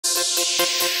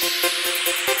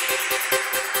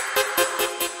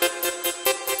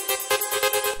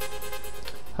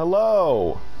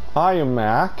Hello, I am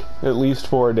Mac, at least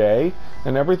for a day,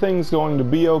 and everything's going to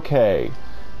be okay.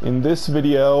 In this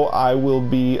video, I will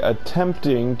be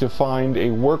attempting to find a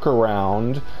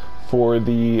workaround for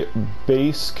the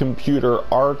base computer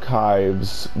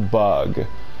archives bug.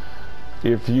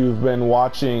 If you've been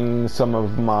watching some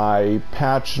of my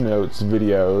patch notes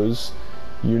videos,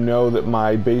 you know that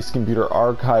my base computer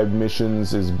archive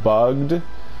missions is bugged.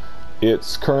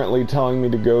 It's currently telling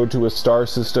me to go to a star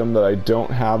system that I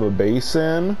don't have a base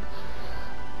in.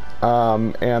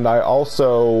 And I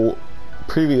also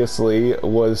previously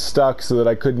was stuck so that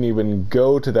I couldn't even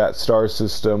go to that star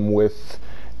system with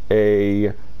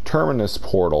a terminus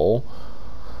portal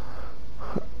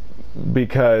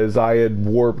because I had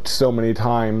warped so many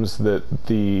times that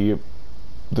the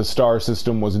star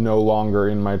system was no longer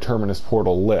in my terminus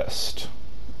portal list.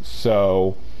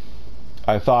 So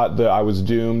I thought that I was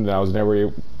doomed and I was never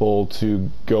able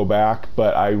to go back,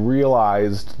 but I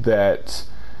realized that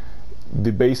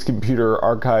the base computer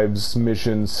archives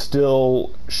mission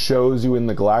still shows you in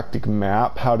the galactic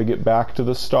map how to get back to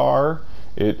the star.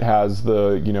 It has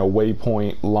the,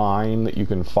 waypoint line that you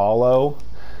can follow.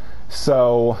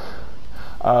 So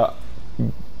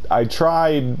I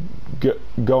tried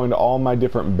going to all my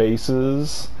different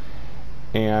bases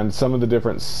and some of the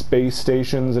different space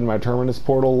stations in my terminus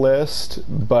portal list,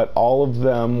 but all of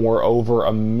them were over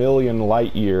 1,000,000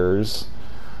 light years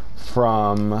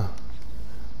from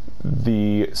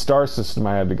the star system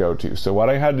I had to go to. So what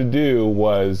I had to do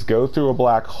was go through a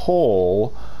black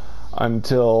hole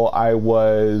until I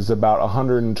was about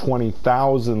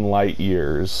 120,000 light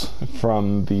years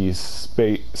from the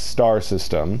star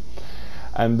system,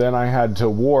 and then I had to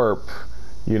warp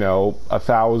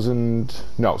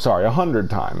 100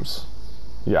 times.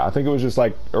 Yeah, I think it was just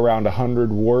like around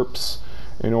 100 warps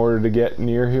in order to get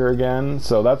near here again.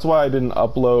 So that's why I didn't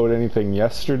upload anything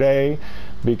yesterday,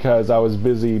 because I was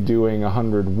busy doing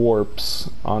 100 warps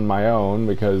on my own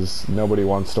because nobody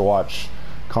wants to watch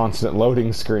constant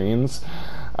loading screens.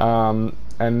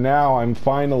 And now I'm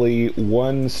finally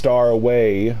 1 star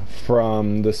away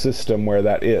from the system where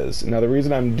that is. Now the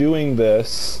reason I'm doing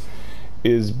this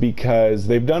is because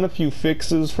they've done a few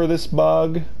fixes for this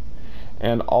bug,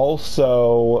 and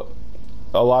also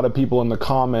a lot of people in the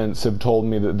comments have told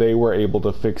me that they were able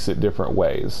to fix it different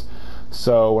ways.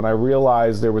 So when I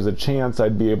realized there was a chance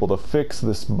I'd be able to fix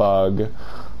this bug,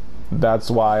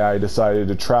 that's why I decided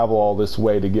to travel all this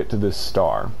way to get to this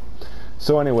star.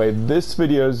 So anyway, this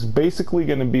video is basically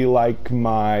going to be like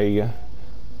my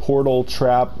portal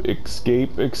trap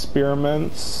escape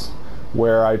experiments,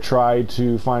 where I try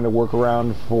to find a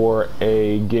workaround for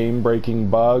a game-breaking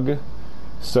bug.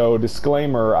 So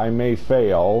disclaimer, I may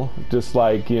fail, just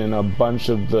like in a bunch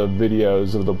of the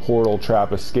videos of the portal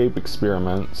trap escape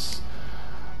experiments.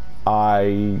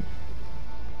 I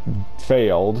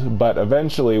failed, but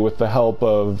eventually with the help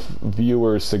of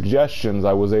viewers' suggestions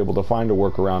I was able to find a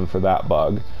workaround for that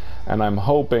bug, and I'm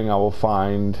hoping I will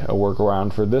find a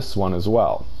workaround for this one as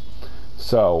well.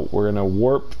 So we're going to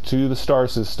warp to the star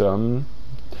system,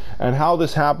 and how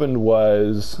this happened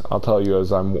was, I'll tell you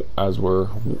as we're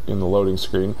in the loading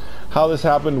screen. How this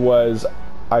happened was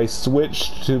I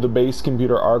switched to the base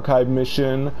computer archive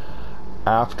mission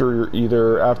after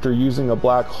using a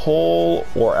black hole,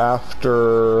 or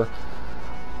after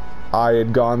I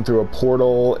had gone through a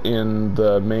portal in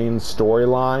the main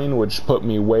storyline, which put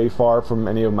me way far from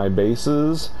any of my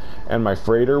bases, and my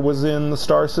freighter was in the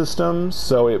star system,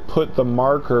 so it put the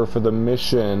marker for the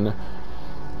mission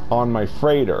on my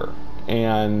freighter.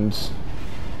 And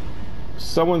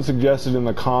someone suggested in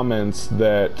the comments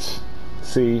that,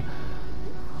 see,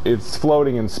 it's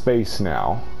floating in space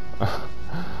now.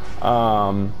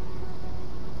 I'm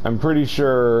pretty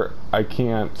sure I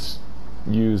can't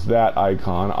use that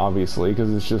icon, obviously,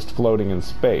 because it's just floating in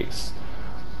space.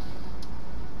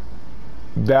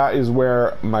 That is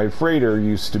where my freighter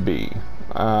used to be.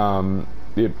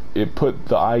 It put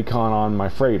the icon on my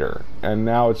freighter, and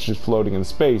now it's just floating in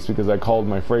space because I called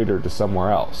my freighter to somewhere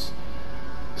else.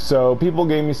 So people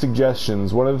gave me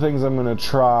suggestions. One of the things I'm going to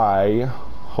try,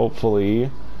 hopefully,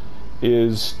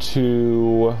 is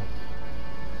to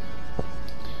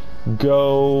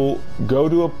go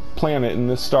to a planet in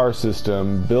this star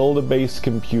system, build a base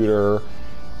computer,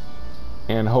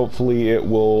 and hopefully it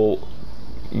will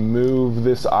move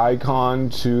this icon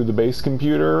to the base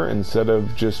computer instead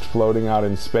of just floating out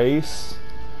in space.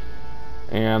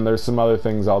 And there's some other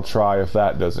things I'll try if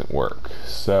that doesn't work.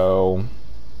 So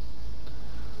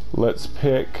let's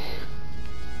pick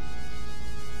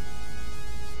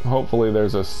hopefully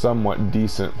there's a somewhat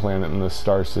decent planet in this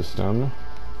star system.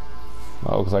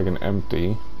 That looks like an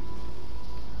empty.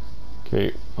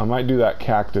 Okay, I might do that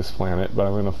cactus planet, but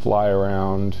I'm going to fly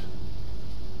around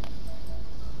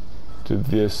to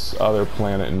this other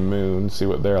planet and moon, see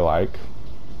what they're like.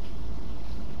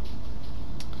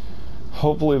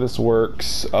 Hopefully this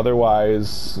works,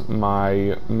 otherwise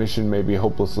my mission may be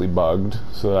hopelessly bugged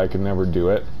so that I can never do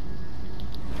it.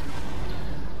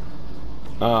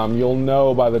 You'll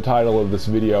know by the title of this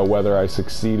video whether I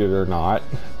succeeded or not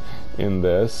in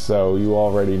this, so you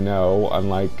already know.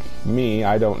 Unlike me,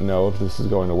 I don't know if this is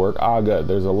going to work. Ah, good,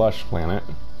 there's a lush planet.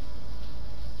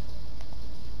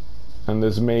 And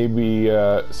this may be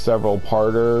several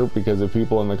parter, because if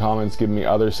people in the comments give me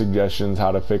other suggestions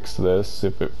how to fix this,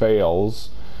 if it fails,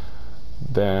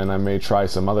 then I may try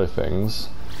some other things.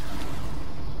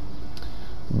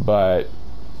 But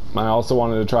I also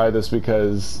wanted to try this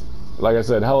because, like I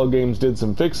said, Hello Games did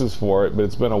some fixes for it, but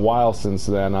it's been a while since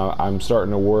then. I'm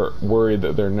starting to worry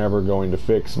that they're never going to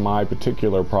fix my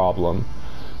particular problem.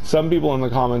 Some people in the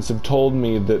comments have told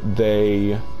me that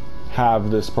they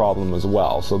have this problem as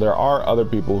well, so there are other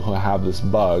people who have this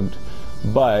bugged,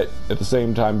 but at the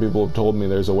same time people have told me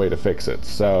there's a way to fix it.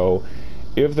 So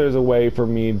if there's a way for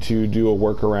me to do a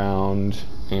workaround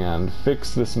and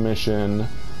fix this mission,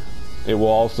 it will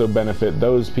also benefit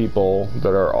those people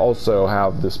that are also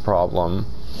have this problem,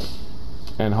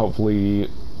 and hopefully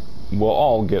we'll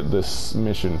all get this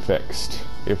mission fixed.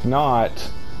 If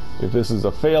not, if this is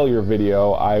a failure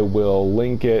video, I will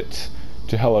link it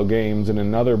to Hello Games in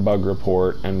another bug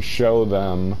report and show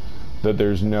them that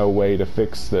there's no way to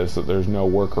fix this, that there's no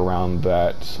workaround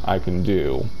that I can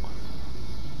do.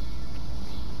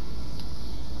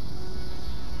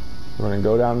 We're going to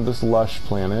go down to this lush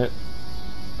planet,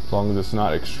 as long as it's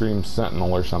not Extreme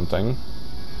Sentinel or something.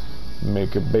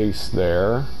 Make a base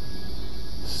there.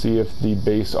 See if the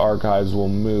base archives will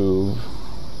move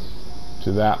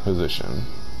to that position.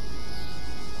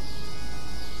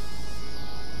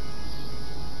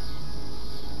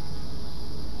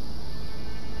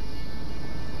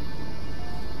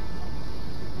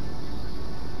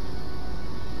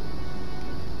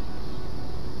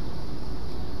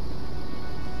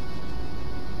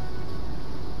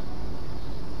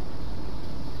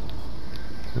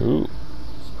 Ooh,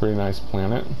 it's a pretty nice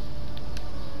planet.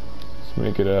 Let's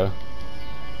make it a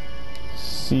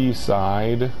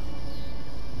seaside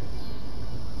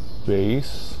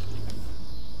base.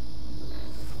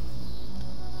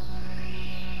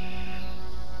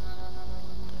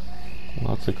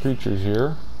 Lots of creatures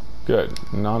here. Good,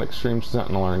 not Extreme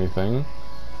Sentinel or anything.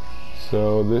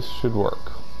 So this should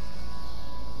work.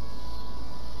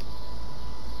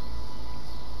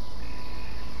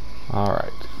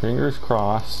 Alright, fingers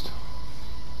crossed.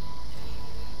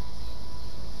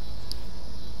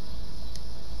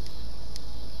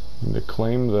 Need to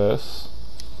claim this.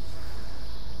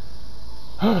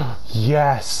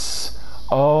 Yes!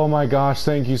 Oh my gosh,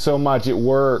 thank you so much, it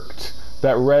worked!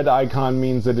 That red icon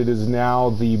means that it is now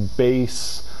the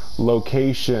base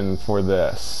location for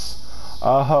this.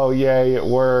 Oh yay, it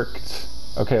worked!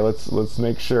 Okay, let's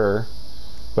make sure.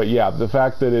 But yeah, the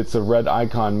fact that it's a red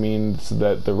icon means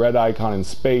that the red icon in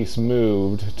space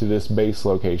moved to this base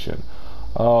location.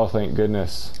 Oh, thank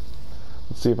goodness.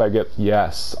 Let's see if I get,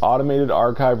 yes. Automated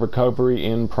archive recovery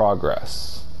in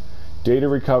progress. Data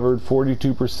recovered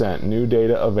 42%, new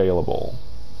data available.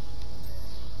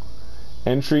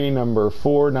 Entry number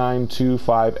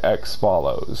 4925X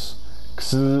follows.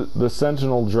 The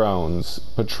Sentinel drones.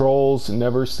 Patrols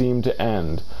never seem to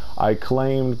end. I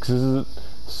claimed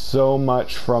so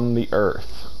much from the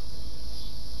Earth.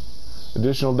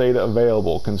 Additional data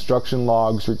available. Construction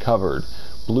logs recovered.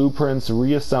 Blueprints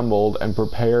reassembled and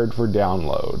prepared for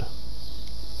download.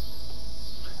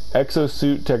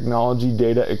 Exosuit technology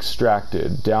data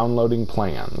extracted. Downloading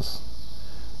plans.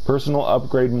 Personal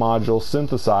upgrade module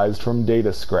synthesized from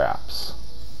data scraps.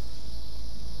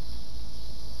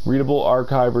 Readable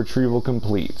archive retrieval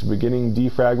complete. Beginning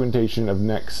defragmentation of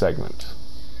next segment.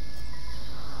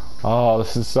 Oh,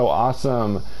 this is so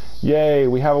awesome. Yay,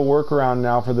 we have a workaround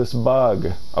now for this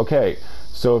bug. Okay,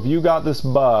 so if you got this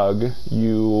bug,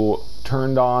 you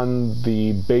turned on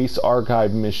the base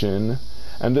archive mission,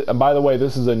 and by the way,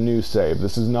 this is a new save.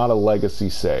 This is not a legacy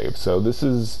save. So this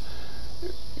is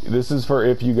for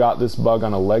if you got this bug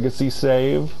on a legacy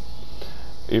save.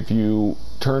 If you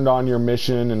turned on your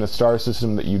mission in a star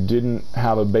system that you didn't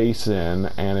have a base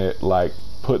in, and it like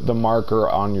put the marker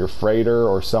on your freighter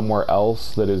or somewhere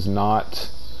else that is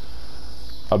not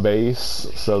a base,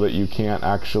 so that you can't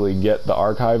actually get the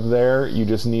archive there, you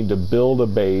just need to build a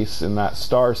base in that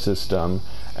star system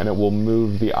and it will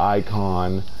move the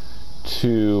icon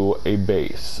to a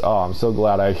base. Oh, I'm so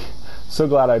glad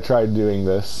I tried doing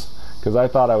this, because I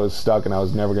thought I was stuck and I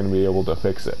was never going to be able to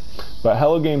fix it. But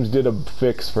Hello Games did a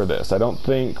fix for this. I don't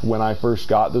think when I first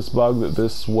got this bug that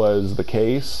this was the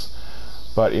case,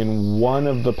 but in one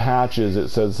of the patches it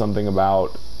said something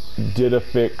about did a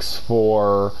fix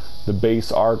for the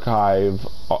base archive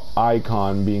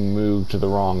icon being moved to the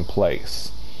wrong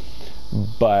place.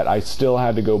 But I still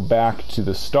had to go back to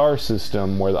the star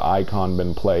system where the icon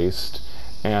been placed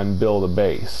and build a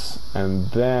base, and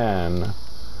then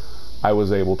I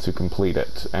was able to complete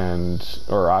it,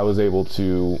 or I was able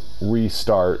to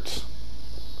restart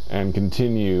and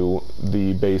continue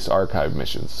the base archive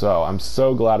mission. So I'm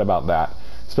so glad about that,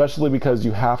 especially because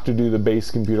you have to do the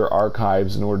base computer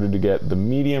archives in order to get the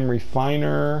medium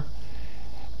refiner,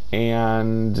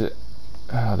 and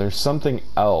there's something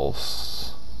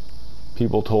else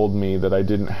people told me that I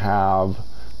didn't have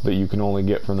that you can only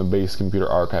get from the base computer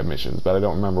archive missions, but I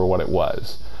don't remember what it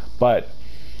was. But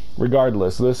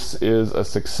regardless, this is a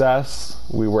success.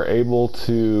 We were able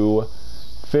to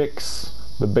fix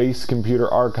the base computer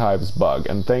archives bug,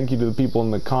 and thank you to the people in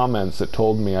the comments that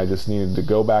told me I just needed to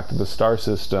go back to the star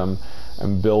system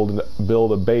and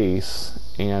build a base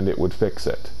and it would fix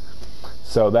it.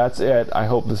 So that's it. I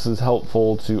hope this is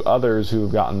helpful to others who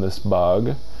have gotten this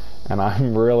bug, and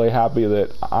I'm really happy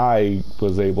that I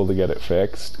was able to get it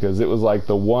fixed, because it was like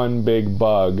the one big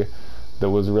bug that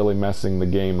was really messing the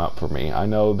game up for me. I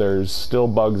know there's still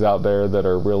bugs out there that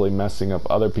are really messing up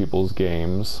other people's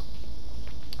games,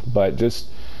 but just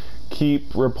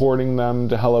keep reporting them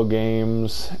to Hello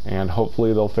Games and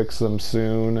hopefully they'll fix them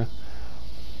soon.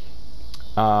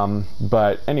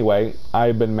 But anyway,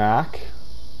 I've been Mac.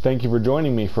 Thank you for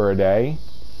joining me for a day,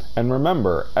 and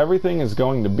remember, everything is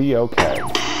going to be okay.